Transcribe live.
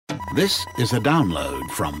This is a download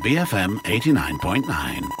from BFM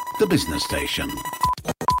 89.9, the business station.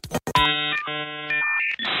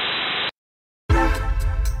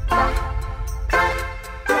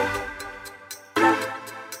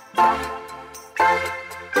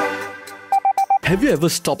 Have you ever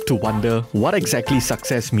stopped to wonder what exactly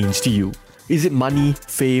success means to you? Is it money,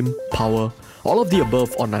 fame, power, all of the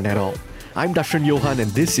above, or none at all? I'm Dashran Johan, and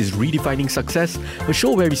this is Redefining Success, a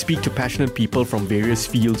show where we speak to passionate people from various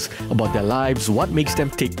fields about their lives, what makes them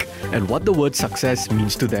tick, and what the word success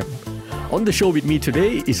means to them. On the show with me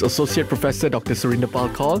today is Associate Professor Dr. Surin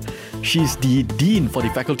Kaul. She's the Dean for the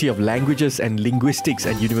Faculty of Languages and Linguistics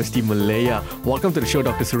at University Malaya. Welcome to the show,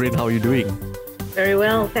 Dr. Surin. How are you doing? Very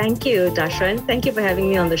well. Thank you, Dashran. Thank you for having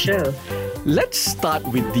me on the show. Let's start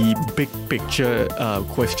with the big picture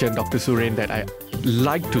question, Dr. Surin, that I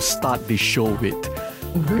like to start this show with.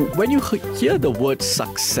 Mm-hmm. When you hear the word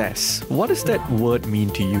success, what does that word mean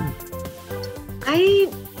to you?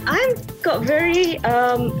 I've got very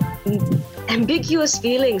ambiguous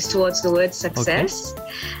feelings towards the word success.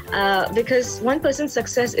 Okay. Because one person's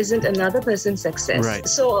success isn't another person's success. Right.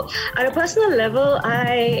 So at a personal level,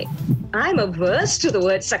 I'm averse to the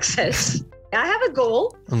word success. I have a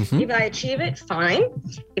goal. Mm-hmm. If I achieve it, fine.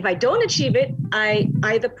 If I don't achieve it, I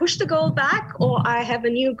either push the goal back or I have a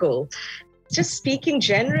new goal. Just speaking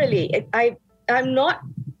generally, I'm not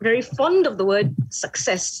very fond of the word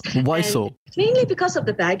success. Why so? Mainly because of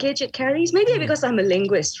the baggage it carries. Maybe because I'm a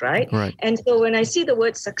linguist, right? And so when I see the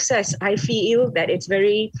word success, I feel that it's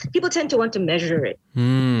people tend to want to measure it.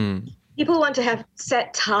 People want to have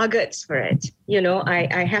set targets for it.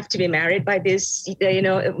 I have to be married by this,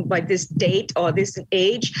 by this date or this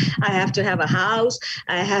age. I have to have a house.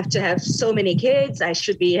 I have to have so many kids. I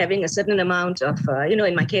should be having a certain amount of,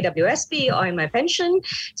 in my KWSP or in my pension.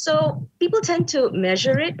 So people tend to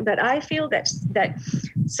measure it, but I feel that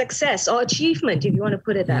success or achievement, if you want to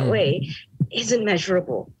put it that way, isn't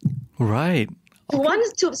measurable. Right.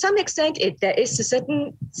 To some extent, there is a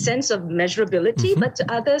certain sense of measurability, but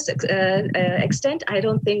to others extent, I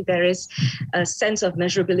don't think there is a sense of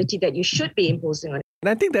measurability that you should be imposing on it. And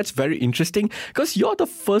I think that's very interesting because you're the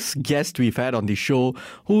first guest we've had on the show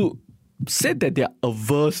who said that they're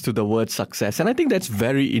averse to the word success. And I think that's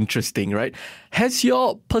very interesting, right? Has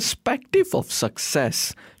your perspective of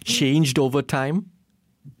success changed over time?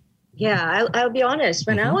 Yeah, I'll be honest.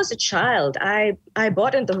 When I was a child, I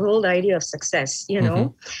bought into the whole idea of success,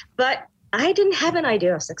 but I didn't have an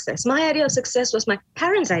idea of success. My idea of success was my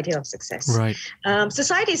parents' idea of success. Right.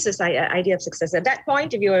 Society's idea of success. At that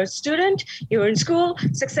point, if you were a student, you were in school,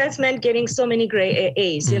 success meant getting so many grade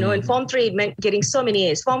A's. In Form 3, it meant getting so many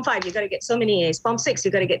A's. Form 5, you got to get so many A's. Form 6,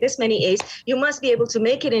 you got to get this many A's. You must be able to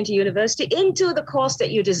make it into university, into the course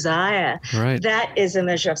that you desire. Right. That is a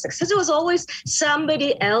measure of success. It was always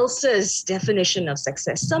somebody else's definition of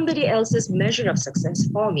success, somebody else's measure of success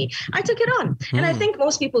for me. I took it on. And I think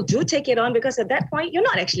most people do take it on because at that point you're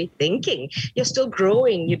not actually thinking. You're still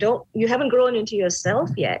growing. You haven't grown into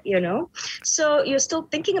yourself yet, So you're still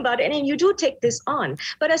thinking about it, and you do take this on.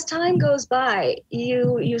 But as time goes by,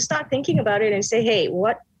 you start thinking about it and say, hey,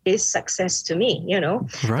 what is success to me?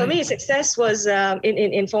 Right. For me, success was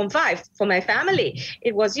in Form 5 for my family.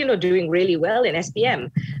 It was, doing really well in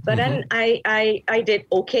SPM. But then I did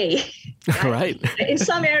okay. Right. In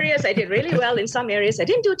some areas, I did really well. In some areas, I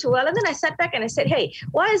didn't do too well. And then I sat back and I said, hey,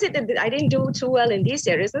 why is it that I didn't do too well in these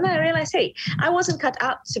areas? And then I realized, hey, I wasn't cut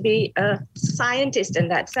out to be a scientist in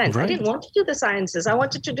that sense. Right. I didn't want to do the sciences. I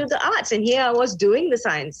wanted to do the arts. And here I was doing the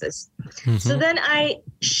sciences. So then I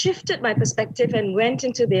shifted my perspective and went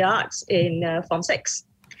into the arts in Form 6.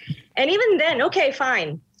 And even then, okay,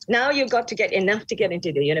 fine. Now you've got to get enough to get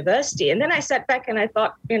into the university. And then I sat back and I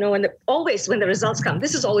thought, when the results come,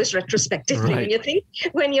 this is always retrospectively. Right.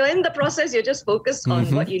 When you're in the process, you're just focused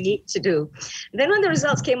on what you need to do. Then when the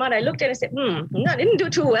results came out, I looked at it and said, I didn't do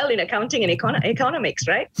too well in accounting and economics,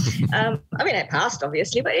 right? I passed,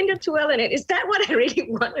 obviously, but I didn't do too well in it. Is that what I really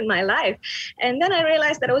want in my life? And then I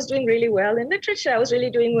realized that I was doing really well in literature. I was really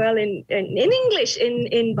doing well in English,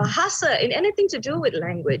 in Bahasa, in anything to do with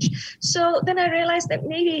language. So then I realized that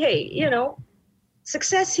maybe, hey,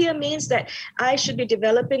 success here means that I should be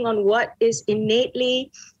developing on what is innately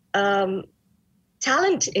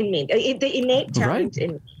talent in me, the innate talent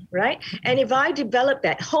in me, right? And if I develop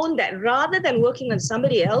that, hone that, rather than working on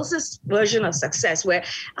somebody else's version of success, where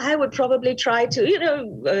I would probably try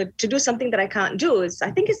to, to do something that I can't do.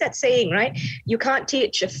 I think it's that saying, right? You can't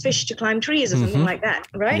teach a fish to climb trees or something like that,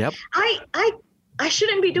 right? Yep. I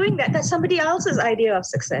shouldn't be doing that. That's somebody else's idea of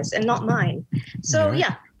success and not mine. So,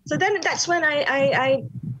 So then that's when I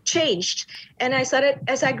changed. And I started,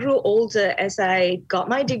 as I grew older, as I got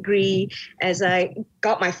my degree, as I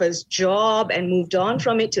got my first job and moved on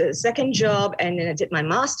from it to a second job, and then I did my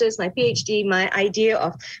master's, my PhD, my idea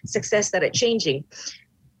of success started changing.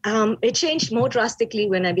 It changed more drastically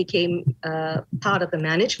when I became part of the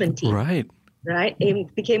management team. Right.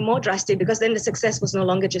 It became more drastic because then the success was no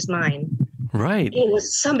longer just mine. Right. It was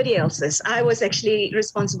somebody else's. I was actually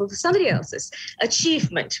responsible for somebody else's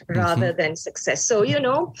achievement rather than success. So,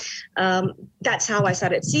 that's how I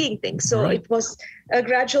started seeing things. So it was a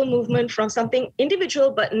gradual movement from something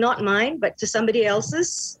individual, but not mine, but to somebody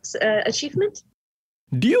else's achievement.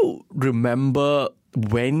 Do you remember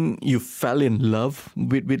when you fell in love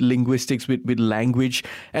with linguistics, with language,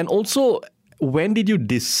 and also when did you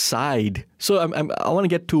decide? So I want to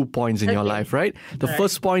get 2 points in your life, right? The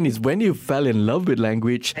first point is when you fell in love with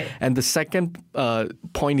language, and the second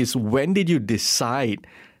point is when did you decide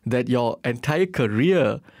that your entire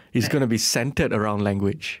career is going to be centered around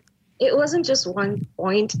language? It wasn't just one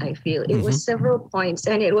point, I feel. It was several points,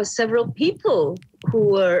 and it was several people who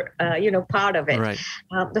were, part of it. Right.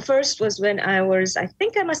 The first was when I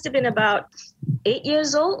think I must have been about 8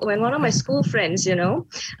 years old, when one of my school friends,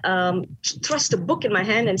 thrust a book in my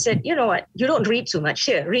hand and said, you know what, you don't read too much.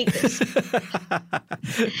 Here, read this.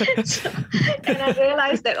 And I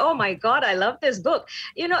realized that, oh my God, I love this book.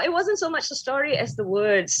 It wasn't so much the story as the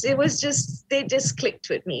words. It was they just clicked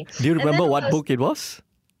with me. Do you remember what book it was?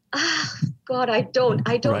 God, I don't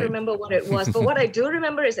remember what it was. But what I do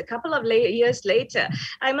remember is a couple of years later,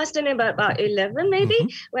 I must have been about 11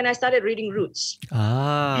 maybe, when I started reading Roots. And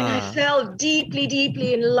I fell deeply,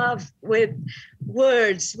 deeply in love with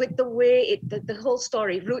words, with the way the whole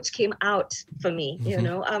story, Roots came out for me,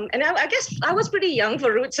 and I guess I was pretty young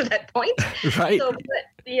for Roots at that point. Right. So,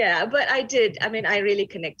 but I did. I mean, I really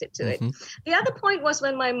connected to it. The other point was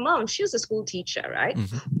when my mom, she was a school teacher, right?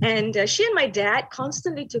 And she and my dad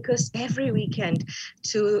constantly took us every weekend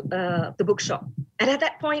to the bookshop. And at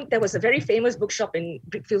that point, there was a very famous bookshop in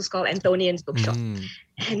Brickfields called Anthonian's Bookshop.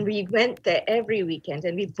 And we went there every weekend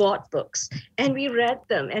and we bought books and we read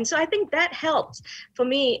them. And so I think that helped for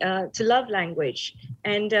me to love language.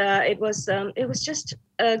 And it was just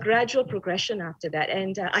a gradual progression after that.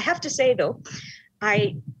 And I have to say, though,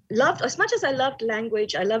 as much as I loved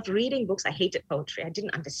language, I loved reading books. I hated poetry. I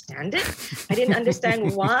didn't understand it. I didn't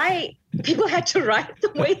understand why people had to write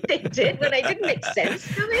the way they did when it didn't make sense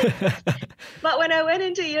to me. But when I went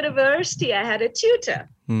into university, I had a tutor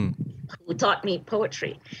who taught me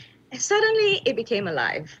poetry. And suddenly it became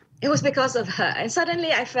alive. It was because of her. And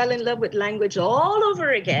suddenly I fell in love with language all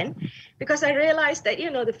over again because I realized that,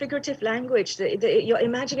 the figurative language, your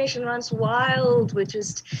imagination runs wild with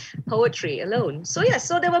just poetry alone. So,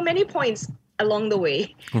 so there were many points along the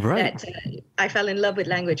way that I fell in love with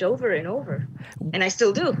language over and over. And I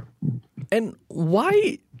still do. And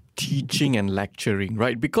why teaching and lecturing,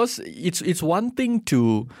 right? Because it's one thing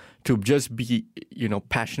to just be,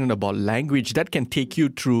 passionate about language. That can take you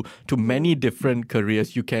through to many different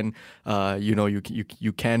careers. You can,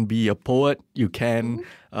 you can be a poet. You can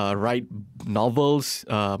write novels.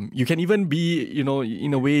 You can even be,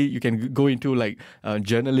 in a way, you can go into like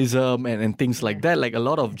journalism and things like that. Like a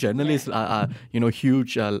lot of journalists are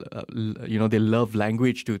huge. They love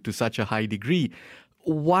language to such a high degree.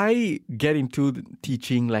 Why get into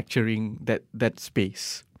teaching, lecturing, that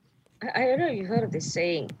space? I don't know if you've heard of this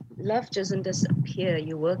saying, love doesn't just appear,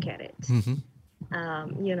 you work at it.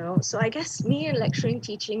 So I guess me and lecturing,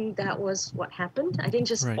 teaching, that was what happened. I didn't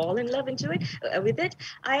just fall in love with it.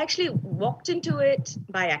 I actually walked into it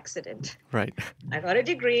by accident. Right. I got a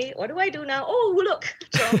degree. What do I do now? Oh, look,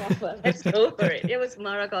 job offer. Let's go for it. It was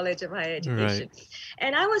Mara College of Higher Education. Right.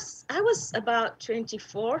 And I was about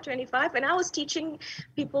 24, 25, and I was teaching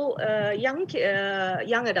people, young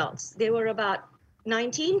adults. They were about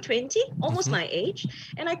 19, 20, almost my age.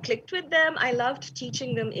 And I clicked with them. I loved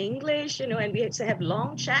teaching them English, and we had to have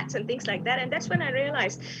long chats and things like that. And that's when I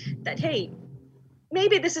realized that, hey,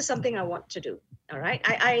 maybe this is something I want to do. All right.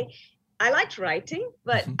 I liked writing,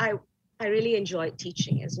 but I really enjoyed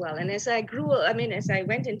teaching as well. And as I as I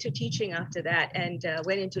went into teaching after that and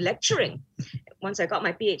went into lecturing, once I got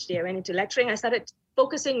my PhD, I went into lecturing. I started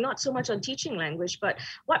focusing not so much on teaching language, but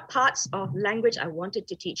what parts of language I wanted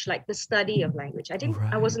to teach, like the study of language.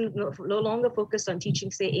 I wasn't no longer focused on teaching,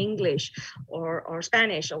 say, English or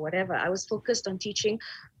Spanish or whatever. I was focused on teaching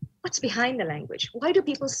what's behind the language. Why do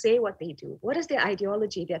people say what they do? What is their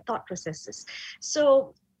ideology, their thought processes?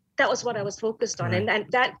 So that was what I was focused on. And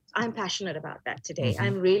that I'm passionate about that today.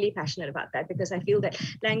 I'm really passionate about that because I feel that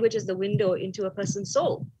language is the window into a person's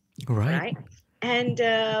soul. Right. And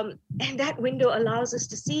that window allows us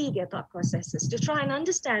to see their thought processes, to try and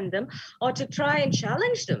understand them, or to try and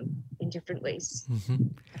challenge them in different ways.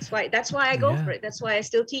 That's why I go for it. That's why I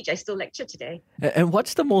still teach. I still lecture today. And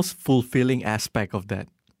what's the most fulfilling aspect of that?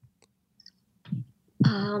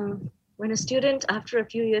 When a student, after a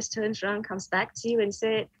few years, turns around, comes back to you and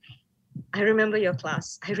said, I remember your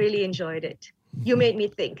class. I really enjoyed it. You made me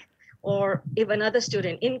think. Or if another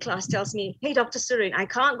student in class tells me, hey, Dr. Surin, I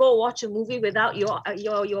can't go watch a movie without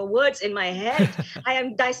your words in my head. I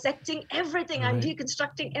am dissecting everything. I'm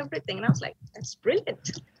deconstructing everything. And I was like, that's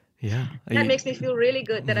brilliant. Yeah. That makes me feel really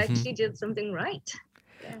good that I actually did something right.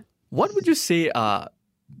 Yeah. What would you say,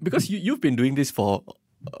 because you've been doing this for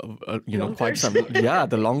quite some,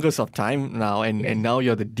 the longest of time now, and now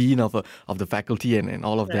you're the dean of the faculty and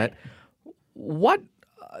all of that. What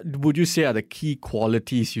would you say are the key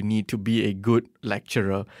qualities you need to be a good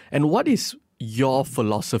lecturer? And what is your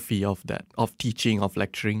philosophy of that, of teaching, of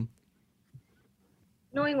lecturing?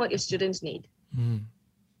 Knowing what your students need.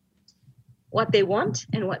 What they want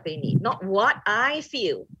and what they need. Not what I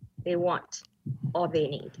feel they want or they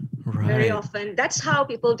need. Right. Very often, that's how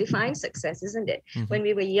people define success, isn't it? When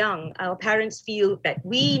we were young, our parents feel that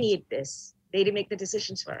we need this. They make the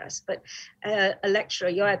decisions for us. But a lecturer,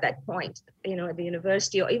 you're at that point, at the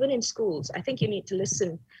university or even in schools, I think you need to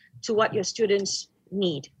listen to what your students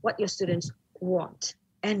need, what your students want.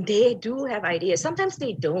 And they do have ideas. Sometimes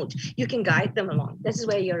they don't. You can guide them along. This is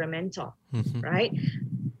where you're a mentor, right?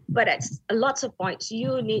 But at lots of points,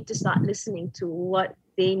 you need to start listening to what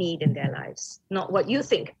they need in their lives, not what you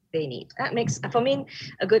think they need. That makes, for me,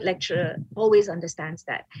 a good lecturer always understands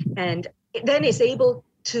that. And then is able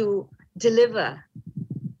to deliver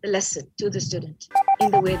the lesson to the student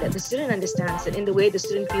in the way that the student understands it, in the way the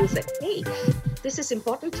student feels that, hey, this is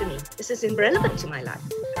important to me. This is relevant to my life.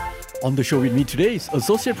 On the show with me today is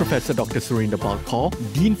Associate Professor Dr. Surin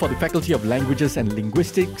Kaur, Dean for the Faculty of Languages and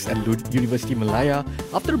Linguistics at University Malaya.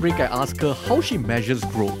 After the break, I ask her how she measures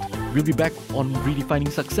growth. We'll be back on Redefining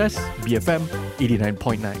Success, BFM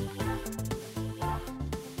 89.9.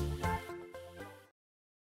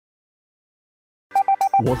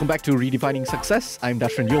 Welcome back to Redefining Success. I'm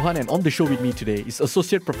Dashran Johan, and on the show with me today is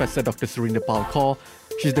Associate Professor Dr. Surin Kaur.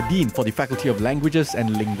 She's the Dean for the Faculty of Languages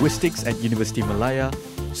and Linguistics at University Malaya.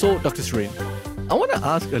 So, Dr. Surin, I want to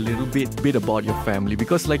ask a little bit about your family,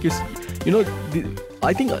 because I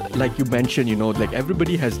think like you mentioned, like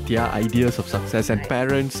everybody has their ideas of success, and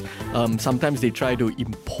parents, sometimes they try to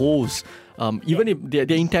impose, even if their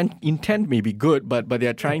intent may be good, but they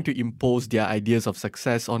are trying to impose their ideas of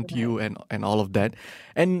success onto you and all of that.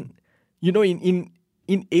 And, in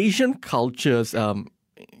Asian cultures,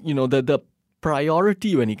 the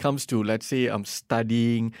priority when it comes to, let's say,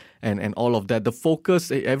 studying and all of that, the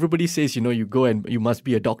focus, everybody says, you go and you must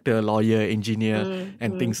be a doctor, lawyer, engineer,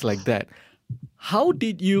 and things like that. How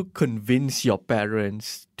did you convince your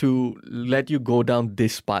parents to let you go down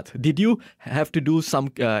this path? Did you have to do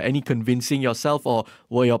any convincing yourself, or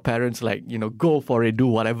were your parents like, go for it, do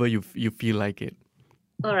whatever you feel like it?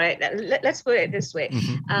 All right, let's put it this way.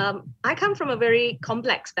 I come from a very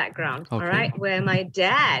complex background, all right, where my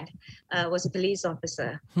dad was a police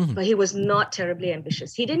officer, but he was not terribly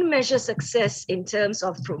ambitious. He didn't measure success in terms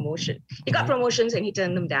of promotion. He got promotions and he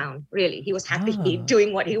turned them down, really. He was happy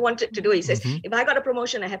doing what he wanted to do. He says, if I got a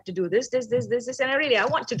promotion, I have to do this, and I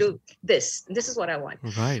want to do this. This is what I want.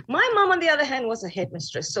 Right. My mom, on the other hand, was a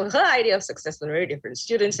headmistress. So her idea of success was very different.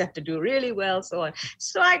 Students have to do really well, so on.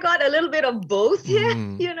 So I got a little bit of both here.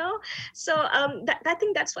 So I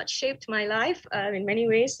think that's what shaped my life in many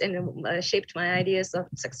ways, and shaped my ideas of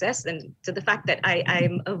success, and to the fact that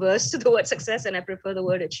I'm averse to the word success and I prefer the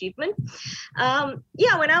word achievement.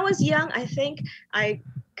 When I was young, I think I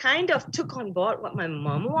kind of took on board what my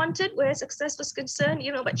mom wanted where success was concerned,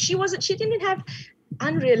 but she didn't have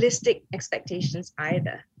unrealistic expectations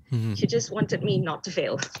either. She just wanted me not to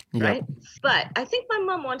fail, right? But I think my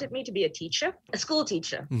mom wanted me to be a teacher, a school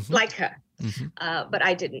teacher, like her. But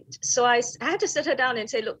I didn't. So I had to sit her down and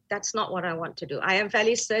say, look, that's not what I want to do. I am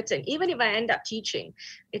fairly certain, even if I end up teaching,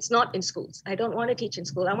 it's not in schools. I don't want to teach in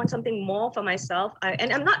school. I want something more for myself.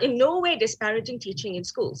 And I'm not in no way disparaging teaching in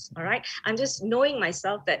schools, all right? I'm just knowing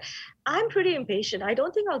myself that I'm pretty impatient. I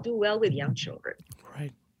don't think I'll do well with young children.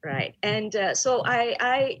 Right. And so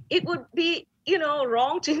it would be,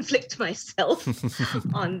 wrong to inflict myself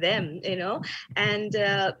on them, And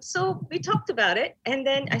so we talked about it. And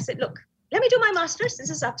then I said, look, let me do my master's. This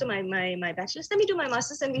is after my bachelor's. Let me do my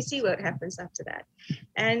master's and we see what happens after that.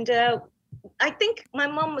 And I think my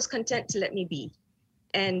mom was content to let me be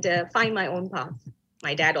and find my own path.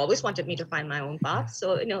 My dad always wanted me to find my own path.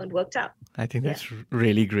 So, it worked out. I think that's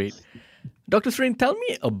really great. Dr. Surin, tell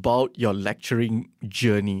me about your lecturing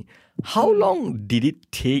journey. How long did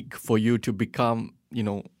it take for you to become,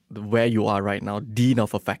 where you are right now, dean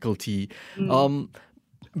of a faculty?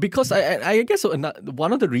 Because I guess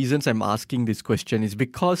one of the reasons I'm asking this question is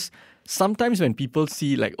because sometimes when people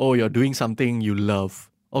see like, oh, you're doing something you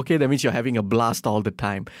love, okay, that means you're having a blast all the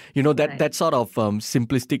time. That sort of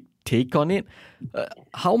simplistic take on it.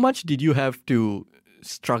 How much did you have to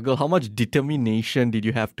struggle? How much determination did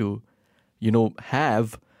you have to,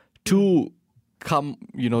 have to come,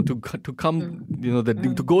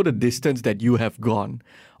 to go the distance that you have gone?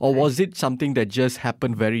 Or was it something that just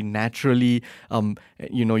happened very naturally?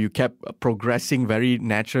 You kept progressing very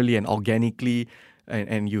naturally and organically,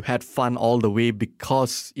 and you had fun all the way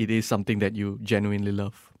because it is something that you genuinely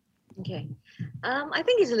love? Okay. I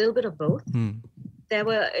think it's a little bit of both. There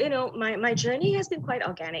were, my journey has been quite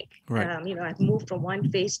organic. Right. I've moved from one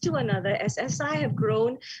phase to another. As I have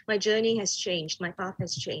grown, my journey has changed. My path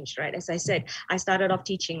has changed, right? As I said, I started off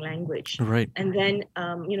teaching language. Right. And then,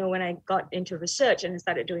 when I got into research and I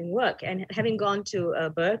started doing work, and having gone to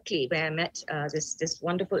Berkeley, where I met this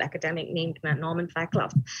wonderful academic named Norman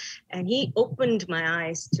Fackloff, and he opened my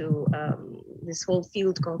eyes to this whole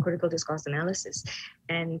field called critical discourse analysis.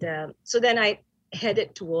 And so then I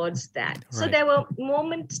headed towards that. Right. So there were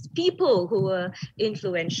people who were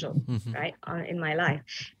influential, right, in my life.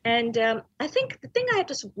 And I think the thing I had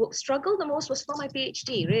to struggle the most was for my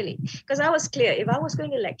PhD, really, because I was clear, if I was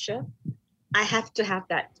going to lecture, I have to have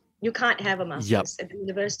that. You can't have a master's at the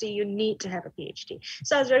university. You need to have a PhD.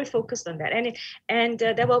 So I was very focused on that. And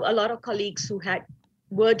there were a lot of colleagues who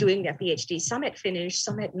were doing their PhD. Some had finished,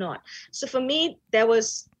 some had not. So for me, there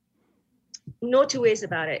was no two ways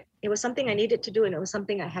about it. It was something I needed to do, and it was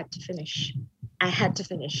something I had to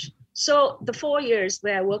finish. So the 4 years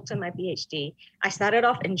where I worked on my PhD, I started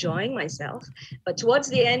off enjoying myself, but towards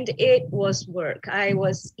the end, it was work. I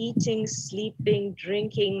was eating, sleeping,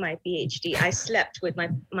 drinking my PhD. I slept with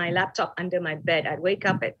my laptop under my bed. I'd wake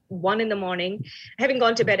up at 1 a.m, having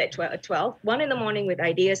gone to bed at 12, 1 a.m. with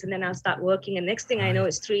ideas, and then I'll start working. And next thing I know,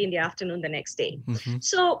 it's 3 p.m. the next day.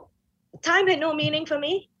 So time had no meaning for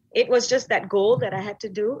me. It was just that goal that I had to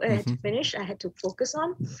do, I had to finish, I had to focus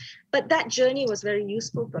on. But that journey was very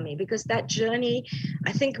useful for me because that journey,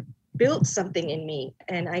 I think, built something in me,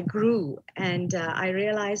 and I grew. And I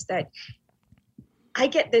realized that I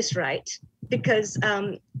get this right because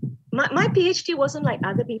my PhD wasn't like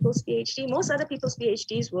other people's PhD. Most other people's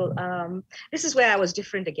PhDs will, this is where I was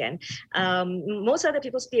different again. Most other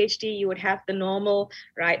people's PhD, you would have the normal,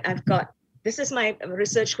 right? This is my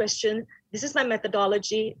research question. This is my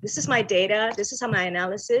methodology. This is my data. This is my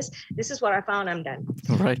analysis. This is what I found. I'm done.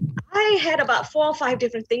 All right. I had about 4 or 5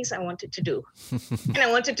 different things I wanted to do, and I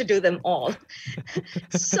wanted to do them all.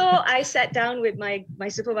 So I sat down with my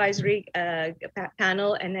supervisory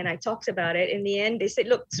panel, and then I talked about it. In the end, they said,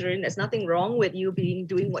 look, Surin, there's nothing wrong with you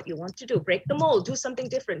doing what you want to do. Break the mold. Do something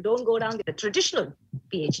different. Don't go down the traditional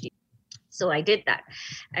PhD. So I did that.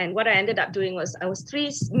 And what I ended up doing was I was 3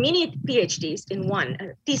 mini PhDs in one,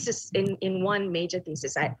 thesis in one major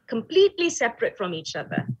thesis. Completely separate from each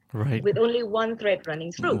other, right, with only one thread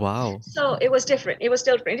running through. Wow. So it was different. It was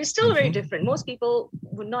still different. It's still very different. Most people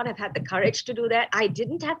would not have had the courage to do that. I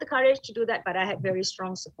didn't have the courage to do that, but I had very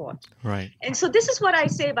strong support. Right. And so this is what I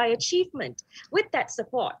say by achievement. With that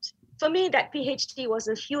support, for me, that PhD was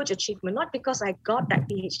a huge achievement, not because I got that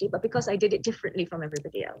PhD, but because I did it differently from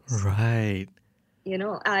everybody else. Right.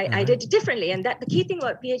 I did it differently. And the key thing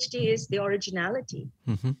about PhD is the originality,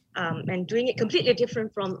 and doing it completely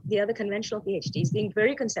different from the other conventional PhDs, being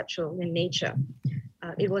very conceptual in nature.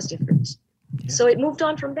 It was different. Yeah. So it moved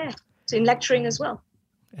on from there to in lecturing as well.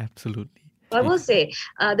 Absolutely. I will say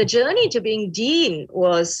the journey to being dean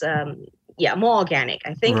was more organic.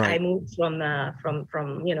 I think I moved from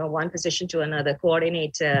one position to another,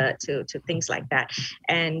 coordinator to things like that,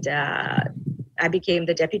 and I became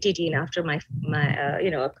the deputy dean after my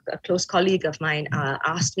a close colleague of mine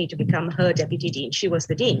asked me to become her deputy dean. She was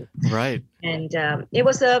the dean, right? And it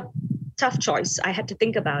was a tough choice. I had to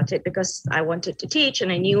think about it because I wanted to teach,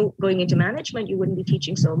 and I knew going into management you wouldn't be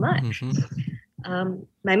teaching so much.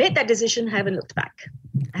 I made that decision. I haven't looked back.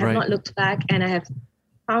 I have not looked back, and I have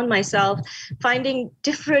found myself finding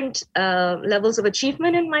different levels of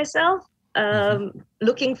achievement in myself,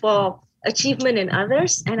 looking for achievement in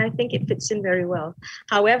others, and I think it fits in very well.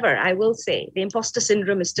 However, I will say the imposter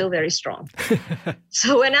syndrome is still very strong.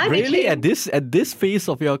 So when I really at this phase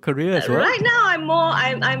of your career as well, right now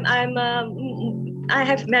I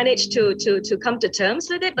have managed to come to terms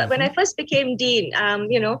with it. But when I first became dean,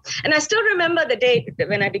 and I still remember the day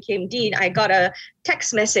when I became dean, I got a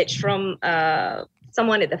text message from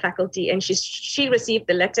someone at the faculty, and she received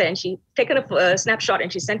the letter, and she taken a snapshot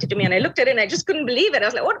and she sent it to me, and I looked at it and I just couldn't believe it. I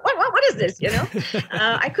was like, what is this?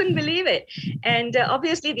 I couldn't believe it. And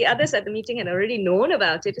obviously the others at the meeting had already known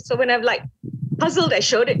about it. So when I'm like puzzled, I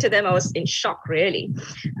showed it to them. I was in shock, really.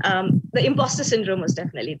 The imposter syndrome was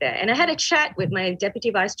definitely there. And I had a chat with my deputy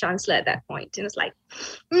vice chancellor at that point. And it's like,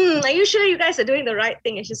 are you sure you guys are doing the right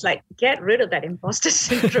thing? And she's like, get rid of that imposter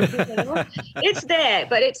syndrome. It's there,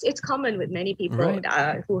 but it's common with many people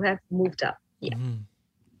who have moved up. Yeah.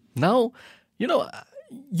 Now,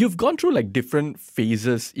 you've gone through like different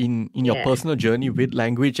phases in your personal journey with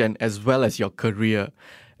language and as well as your career.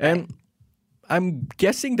 And I'm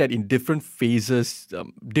guessing that in different phases,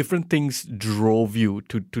 different things drove you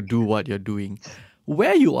to do what you're doing.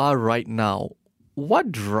 Where you are right now,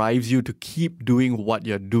 what drives you to keep doing what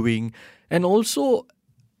you're doing? And also,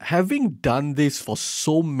 having done this for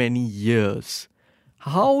so many years,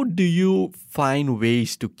 how do you find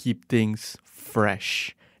ways to keep things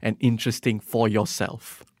fresh and interesting for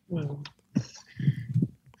yourself?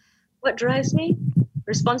 What drives me?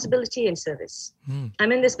 Responsibility and service.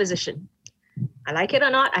 I'm in this position. I like it or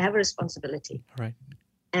not, I have a responsibility. Right.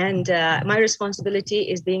 And my responsibility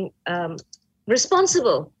is being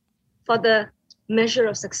responsible for the measure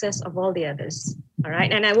of success of all the others. All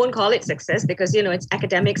right. And I won't call it success because, it's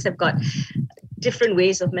academics have got different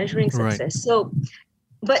ways of measuring success. Right. So,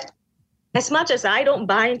 but as much as I don't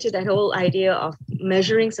buy into that whole idea of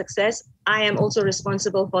measuring success, I am also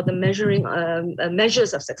responsible for the measuring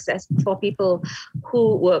measures of success for people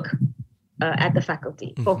who work at the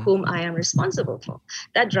faculty, for whom I am responsible for.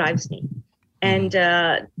 That drives me. And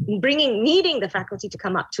needing the faculty to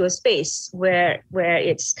come up to a space where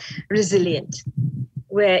it's resilient,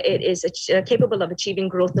 where it is capable of achieving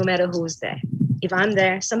growth no matter who's there. If I'm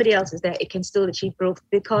there, somebody else is there, it can still achieve growth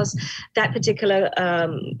because that particular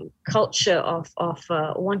culture of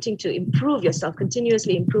wanting to improve yourself,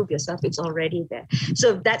 continuously improve yourself, it's already there.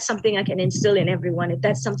 So if that's something I can instill in everyone, if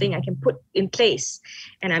that's something I can put in place,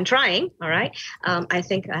 and I'm trying, all right, I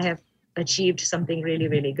think I have achieved something really,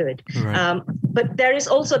 really good. Right. But there is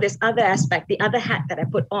also this other aspect, the other hat that I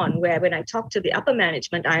put on, where when I talk to the upper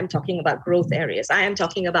management, I am talking about growth areas. I am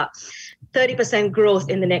talking about 30% growth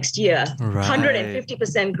in the next year,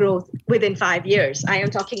 150% growth within 5 years. I am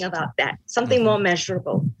talking about that, something more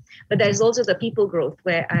measurable. But there's also the people growth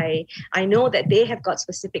where I know that they have got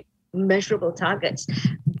specific measurable targets,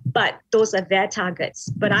 but those are their targets.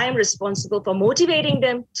 But I am responsible for motivating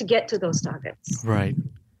them to get to those targets. Right.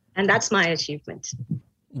 And that's my achievement.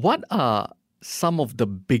 What are some of the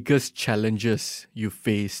biggest challenges you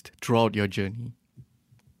faced throughout your journey?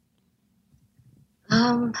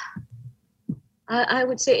 I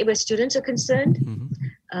would say where students are concerned,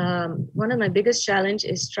 one of my biggest challenge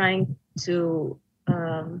is trying to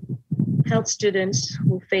help students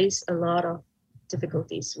who face a lot of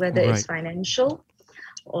difficulties, whether it's financial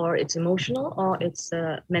or it's emotional or it's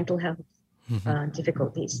mental health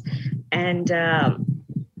difficulties. And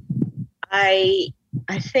I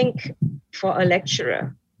think for a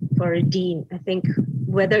lecturer, for a dean, I think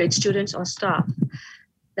whether it's students or staff,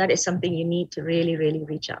 that is something you need to really, really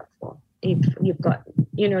reach out for. If you've got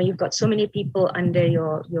so many people under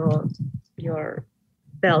your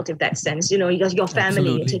belt, if that sense, your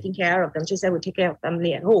family, you're taking care of them, just as I would take care of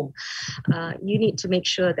family at home. You need to make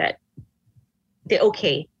sure that they're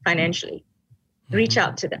okay financially. Reach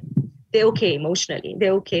out to them. They're okay emotionally.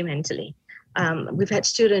 They're okay mentally. We've had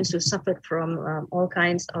students who suffered from all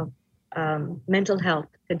kinds of mental health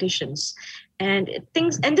conditions and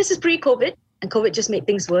this is pre-COVID, and COVID just made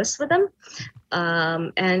things worse for them.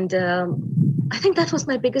 I think that was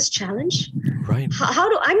my biggest challenge. Right.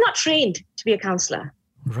 I'm not trained to be a counselor.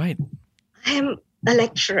 Right. I am a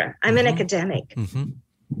lecturer. I'm an academic.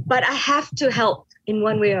 But I have to help in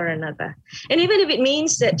one way or another. And even if it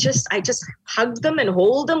means that I just hug them and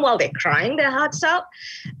hold them while they're crying their hearts out,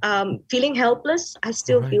 feeling helpless, I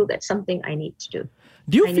still feel that's something I need to do.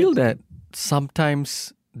 Do you feel that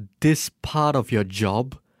sometimes this part of your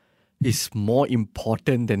job is more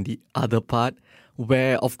important than the other part,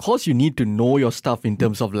 where of course you need to know your stuff in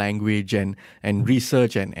terms of language and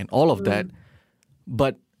research and all of that,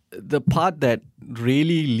 but the part that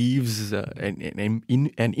really leaves an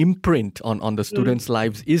imprint on the students'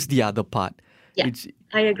 lives is the other part. Yeah,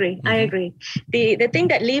 I agree. I agree. The thing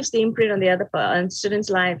that leaves the imprint on the other part, on students'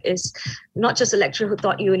 life, is not just a lecturer who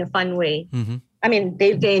taught you in a fun way. I mean,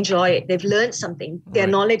 they enjoy it. They've learned something. Their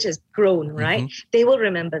knowledge has grown, right? They will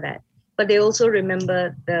remember that. But they also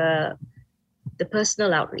remember the the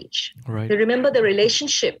personal outreach. Right. They remember the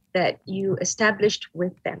relationship that you established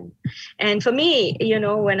with them. And for me,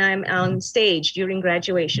 when I'm on stage during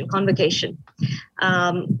graduation, convocation,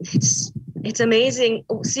 it's amazing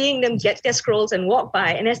seeing them get their scrolls and walk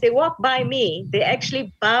by. And as they walk by me, they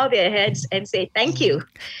actually bow their heads and say, thank you.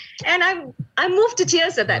 And I'm moved to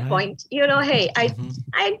tears at that point. Hey,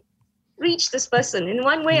 I reached this person in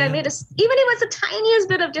one way. I made even if it was the tiniest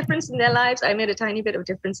bit of difference in their lives, I made a tiny bit of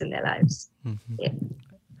difference in their lives.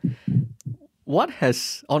 What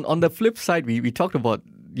has, on the flip side, we talked about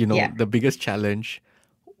the biggest challenge.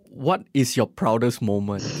 What is your proudest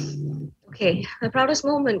moment? Okay, my proudest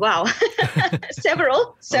moment. Wow,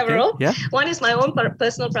 several. Okay. Yeah. One is my own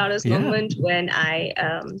personal proudest moment when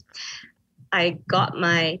I got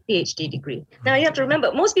my PhD degree. Now you have to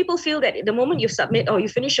remember, most people feel that the moment you submit or you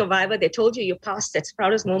finish your Viva, they told you passed. That's the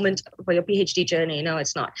proudest moment for your PhD journey. No,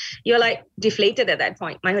 it's not. You're like deflated at that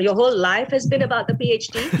point. Your whole life has been about the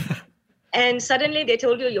PhD. And suddenly they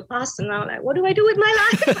told you passed. And now I'm like, what do I do with my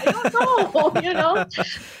life? I don't know,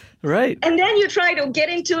 Right. And then you try to get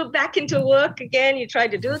back into work again. You try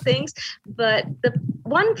to do things. But the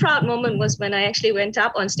one proud moment was when I actually went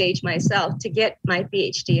up on stage myself to get my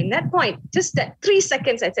PhD. And that point, just that 3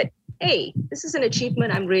 seconds, I said, hey, this is an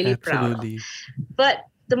achievement I'm really proud of. But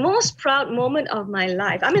the most proud moment of my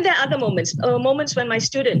life, there are other moments when my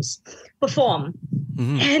students perform.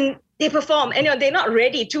 And they perform and they're not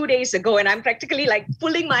ready 2 days ago and I'm practically like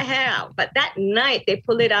pulling my hair out. But that night they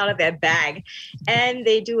pull it out of their bag and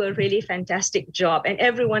they do a really fantastic job and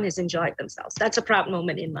everyone has enjoyed themselves. That's a proud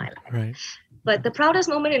moment in my life. Right. But the proudest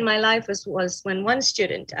moment in my life was when one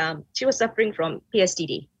student, she was suffering from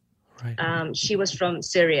PSTD. Right. She was from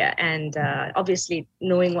Syria and obviously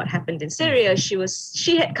knowing what happened in Syria,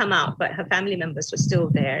 she had come out, but her family members were still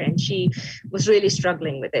there and she was really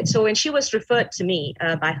struggling with it. So when she was referred to me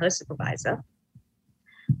by her supervisor,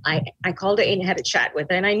 I called her in and had a chat with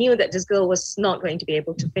her and I knew that this girl was not going to be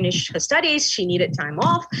able to finish her studies. She needed time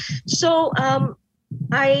off. So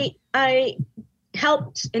I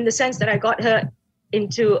helped in the sense that I got her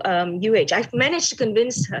into UH. I've managed to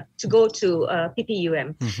convince her to go to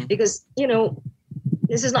PPUM because,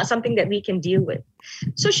 this is not something that we can deal with.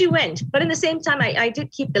 So she went. But at the same time, I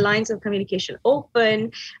did keep the lines of communication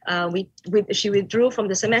open. She withdrew from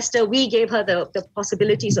the semester. We gave her the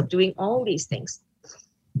possibilities of doing all these things.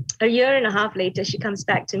 A year and a half later, she comes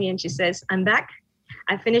back to me and she says, I'm back.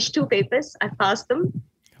 I finished 2 papers. I passed them.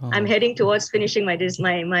 Oh. I'm heading towards finishing my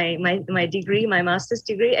degree, my master's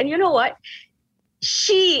degree. And you know what?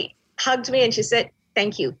 She hugged me and she said,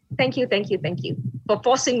 thank you for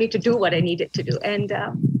forcing me to do what I needed to do. And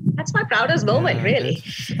that's my proudest moment, really.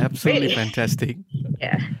 Absolutely really. Fantastic.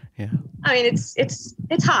 Yeah.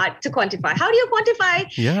 It's hard to quantify. How do you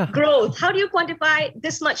quantify growth? How do you quantify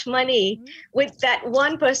this much money with that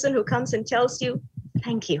one person who comes and tells you,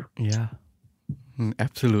 thank you? Yeah,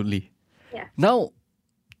 absolutely. Yeah. Now,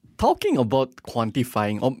 talking about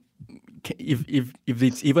quantifying, or if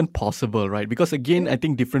it's even possible, right? Because again, I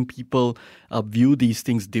think different people view these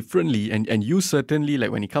things differently, and you certainly,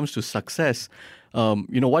 like when it comes to success,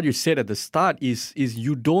 what you said at the start is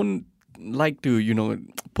you don't like to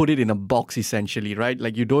put it in a box, essentially, right?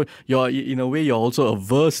 Like you're in a way you're also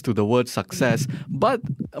averse to the word success, but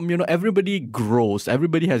everybody grows.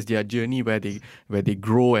 Everybody has their journey where they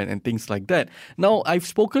grow and things like that. Now, I've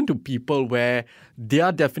spoken to people where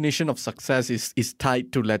their definition of success is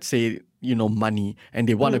tied to, let's say, money, and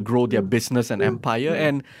they want to grow their business and empire.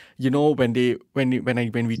 And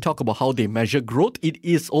when we talk about how they measure growth, it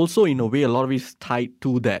is also in a way a lot of it is tied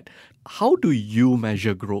to that. How do you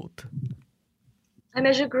measure growth? I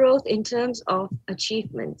measure growth in terms of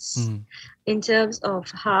achievements, in terms of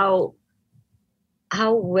how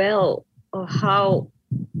well or how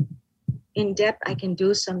in depth I can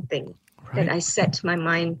do something that I set my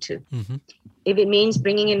mind to. If it means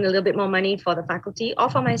bringing in a little bit more money for the faculty or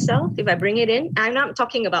for myself, if I bring it in, I'm not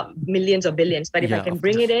talking about millions or billions, but if I can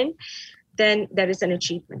bring it in, then there is an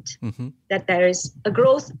achievement, that there is a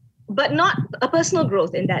growth, but not a personal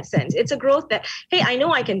growth in that sense. It's a growth that, hey, I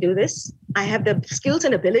know I can do this. I have the skills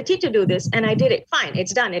and ability to do this, and I did it. Fine,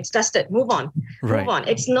 it's done, it's dusted, move on.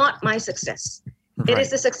 It's not my success. It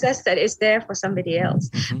is the success that is there for somebody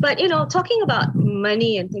else. But, talking about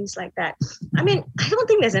money and things like that, I don't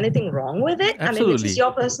think there's anything wrong with it. Absolutely. This is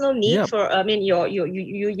your personal need for,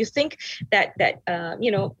 you think that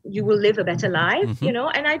you will live a better life,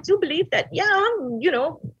 and I do believe that,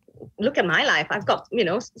 look at my life. I've got,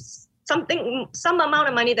 some amount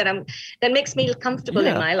of money that makes me comfortable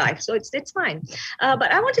in my life. So it's fine.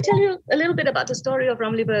 But I want to tell you a little bit about the story of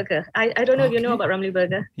Ramly Burger. I don't know if you know about Ramly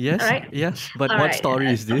Burger. Yes. All right? Yes. But All what right.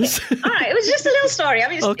 story is this? Okay. All right. It was just a little story. I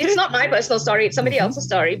mean, it's not my personal story. It's somebody else's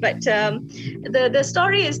story. But the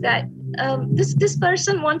story is that this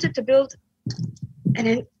person wanted to build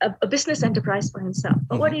a business enterprise for himself.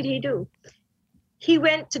 But what did he do? He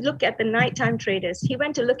went to look at the nighttime traders. He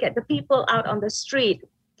went to look at the people out on the street,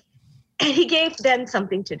 and he gave them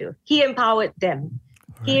something to do. He empowered them.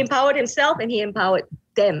 Right. He empowered himself, and he empowered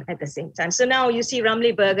them at the same time. So now you see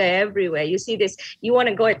Ramly Burger everywhere. You see this. You want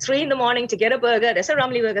to go at 3 a.m. to get a burger. There's a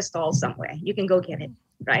Ramly Burger stall somewhere. You can go get it,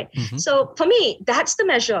 right? So for me, that's the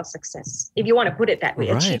measure of success, if you want to put it that way,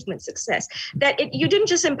 achievement, success. That you didn't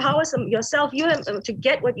just empower yourself to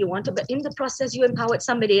get what you wanted, but in the process, you empowered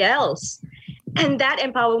somebody else. And that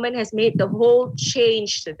empowerment has made the whole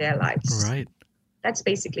change to their lives. Right. That's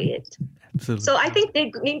basically it. Absolutely. So I think they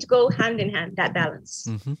need to go hand in hand, that balance.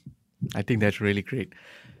 I think that's really great.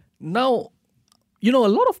 Now, a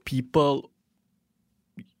lot of people,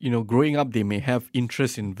 growing up, they may have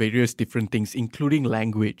interest in various different things, including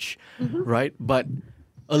language, right? But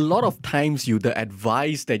a lot of times the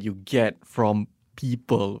advice that you get from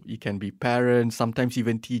people, it can be parents, sometimes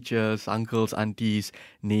even teachers, uncles, aunties,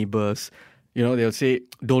 neighbors, they'll say,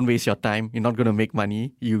 don't waste your time. You're not going to make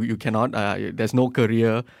money. You cannot, there's no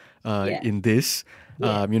career in this.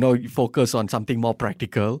 You focus on something more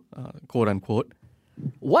practical, quote unquote.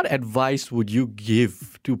 What advice would you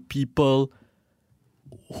give to people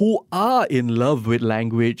who are in love with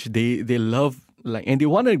language? They love, and they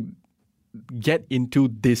want to get into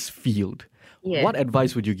this field. Yeah. What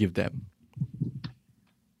advice would you give them?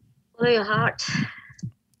 Follow your heart.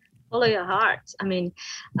 Follow your heart. I mean,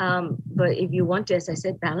 but if you want to, as I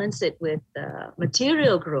said, balance it with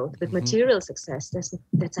material growth, with material success,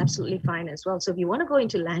 that's absolutely fine as well. So if you want to go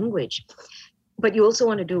into language, but you also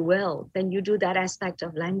want to do well, then you do that aspect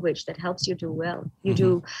of language that helps you do well. You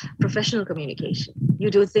do professional communication. You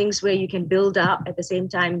do things where you can build up at the same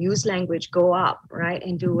time, use language, go up, right,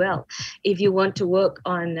 and do well. If you want to work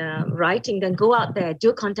on writing, then go out there,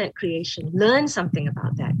 do content creation, learn something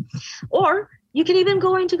about that. Or you can even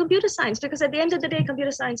go into computer science, because at the end of the day,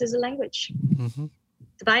 computer science is a language.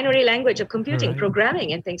 The binary language of computing,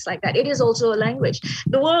 programming, and things like that. It is also a language.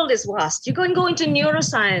 The world is vast. You can go into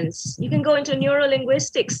neuroscience. You can go into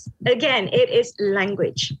neurolinguistics. Again, it is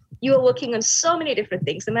language. You are working on so many different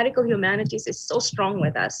things. The medical humanities is so strong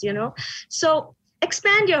with us, So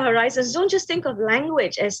expand your horizons. Don't just think of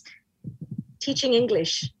language as teaching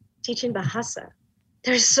English, teaching Bahasa.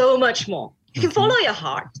 There's so much more. You can follow your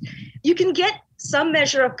heart. You can get some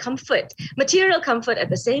measure of comfort, material comfort at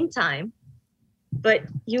the same time, but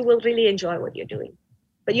you will really enjoy what you're doing.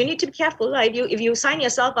 But you need to be careful. Right? If you sign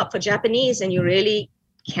yourself up for Japanese and you really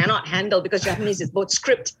cannot handle, because Japanese is both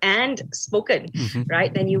script and spoken,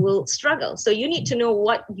 right? Then you will struggle. So you need to know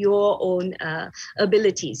what your own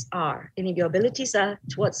abilities are. And if your abilities are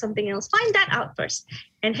towards something else, find that out first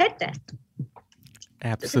and head there.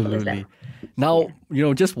 Absolutely. Now,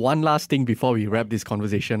 just one last thing before we wrap this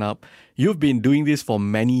conversation up. You've been doing this for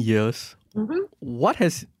many years. What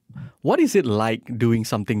is it like doing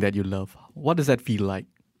something that you love? What does that feel like?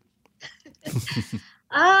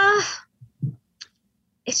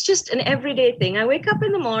 It's just an everyday thing. I wake up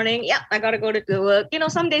in the morning. Yeah, I got to go to work.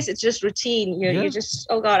 Some days it's just routine. You just,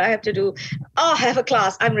 oh God, I have to do, I have a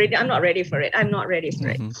class. I'm not ready for it. I'm not ready for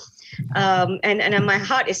it. And my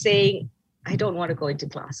heart is saying, I don't want to go into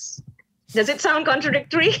class. Does it sound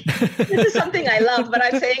contradictory? This is something I love, but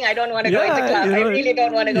I'm saying I don't want to go into class. I really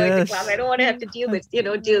don't want to go into class. I don't want to have to deal with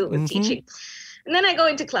teaching. And then I go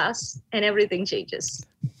into class and everything changes.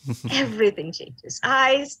 Everything changes.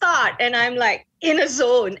 I start and I'm like in a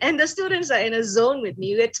zone, and the students are in a zone with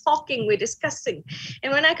me. We're talking, we're discussing.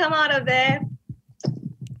 And when I come out of there,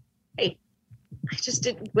 hey, I just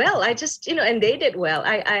did well. And they did well.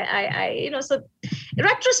 So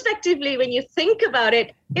retrospectively, when you think about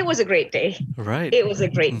it, it was a great day. Right. It was a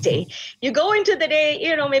great day. You go into the day,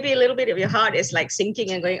 maybe a little bit of your heart is like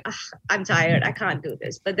sinking and going, I'm tired. I can't do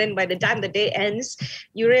this. But then by the time the day ends,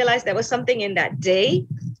 you realize there was something in that day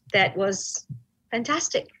that was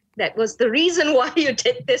fantastic. That was the reason why you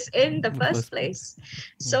did this in the first place.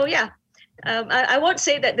 So, I won't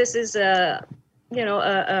say that this is a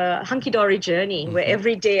hunky-dory journey where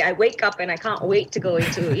every day I wake up and I can't wait to go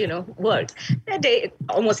into, work. That day,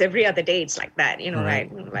 almost every other day, it's like that,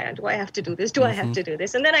 right? Like, do I have to do this? Do I have to do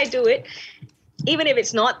this? And then I do it, even if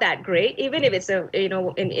it's not that great, even if it's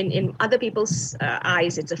in other people's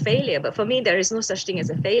eyes, it's a failure. But for me, there is no such thing as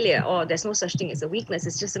a failure, or there's no such thing as a weakness.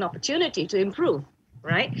 It's just an opportunity to improve.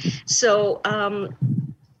 right? So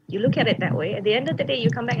you look at it that way. At the end of the day, you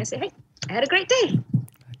come back and say, hey, I had a great day.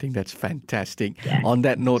 I think that's fantastic. Yeah. On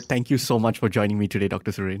that note, thank you so much for joining me today,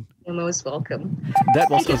 Dr. Surin. You're most welcome.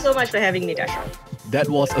 Thank you so much for having me, Dashra. That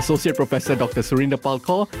was Associate Professor Dr. Surin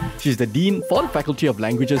Palkor. She's the Dean for the Faculty of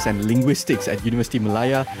Languages and Linguistics at University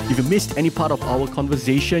Malaya. If you missed any part of our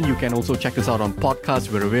conversation, you can also check us out on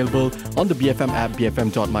podcasts. We're available on the BFM app,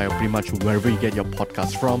 bfm.my, or pretty much wherever you get your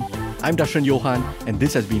podcasts from. I'm Dashran Johan, and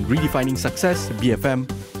this has been Redefining Success, BFM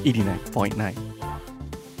 89.9.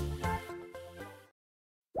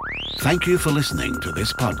 Thank you for listening to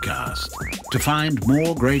this podcast. To find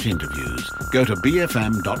more great interviews, go to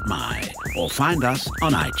bfm.my or find us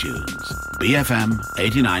on iTunes. BFM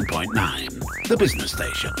 89.9, the business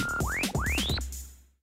station.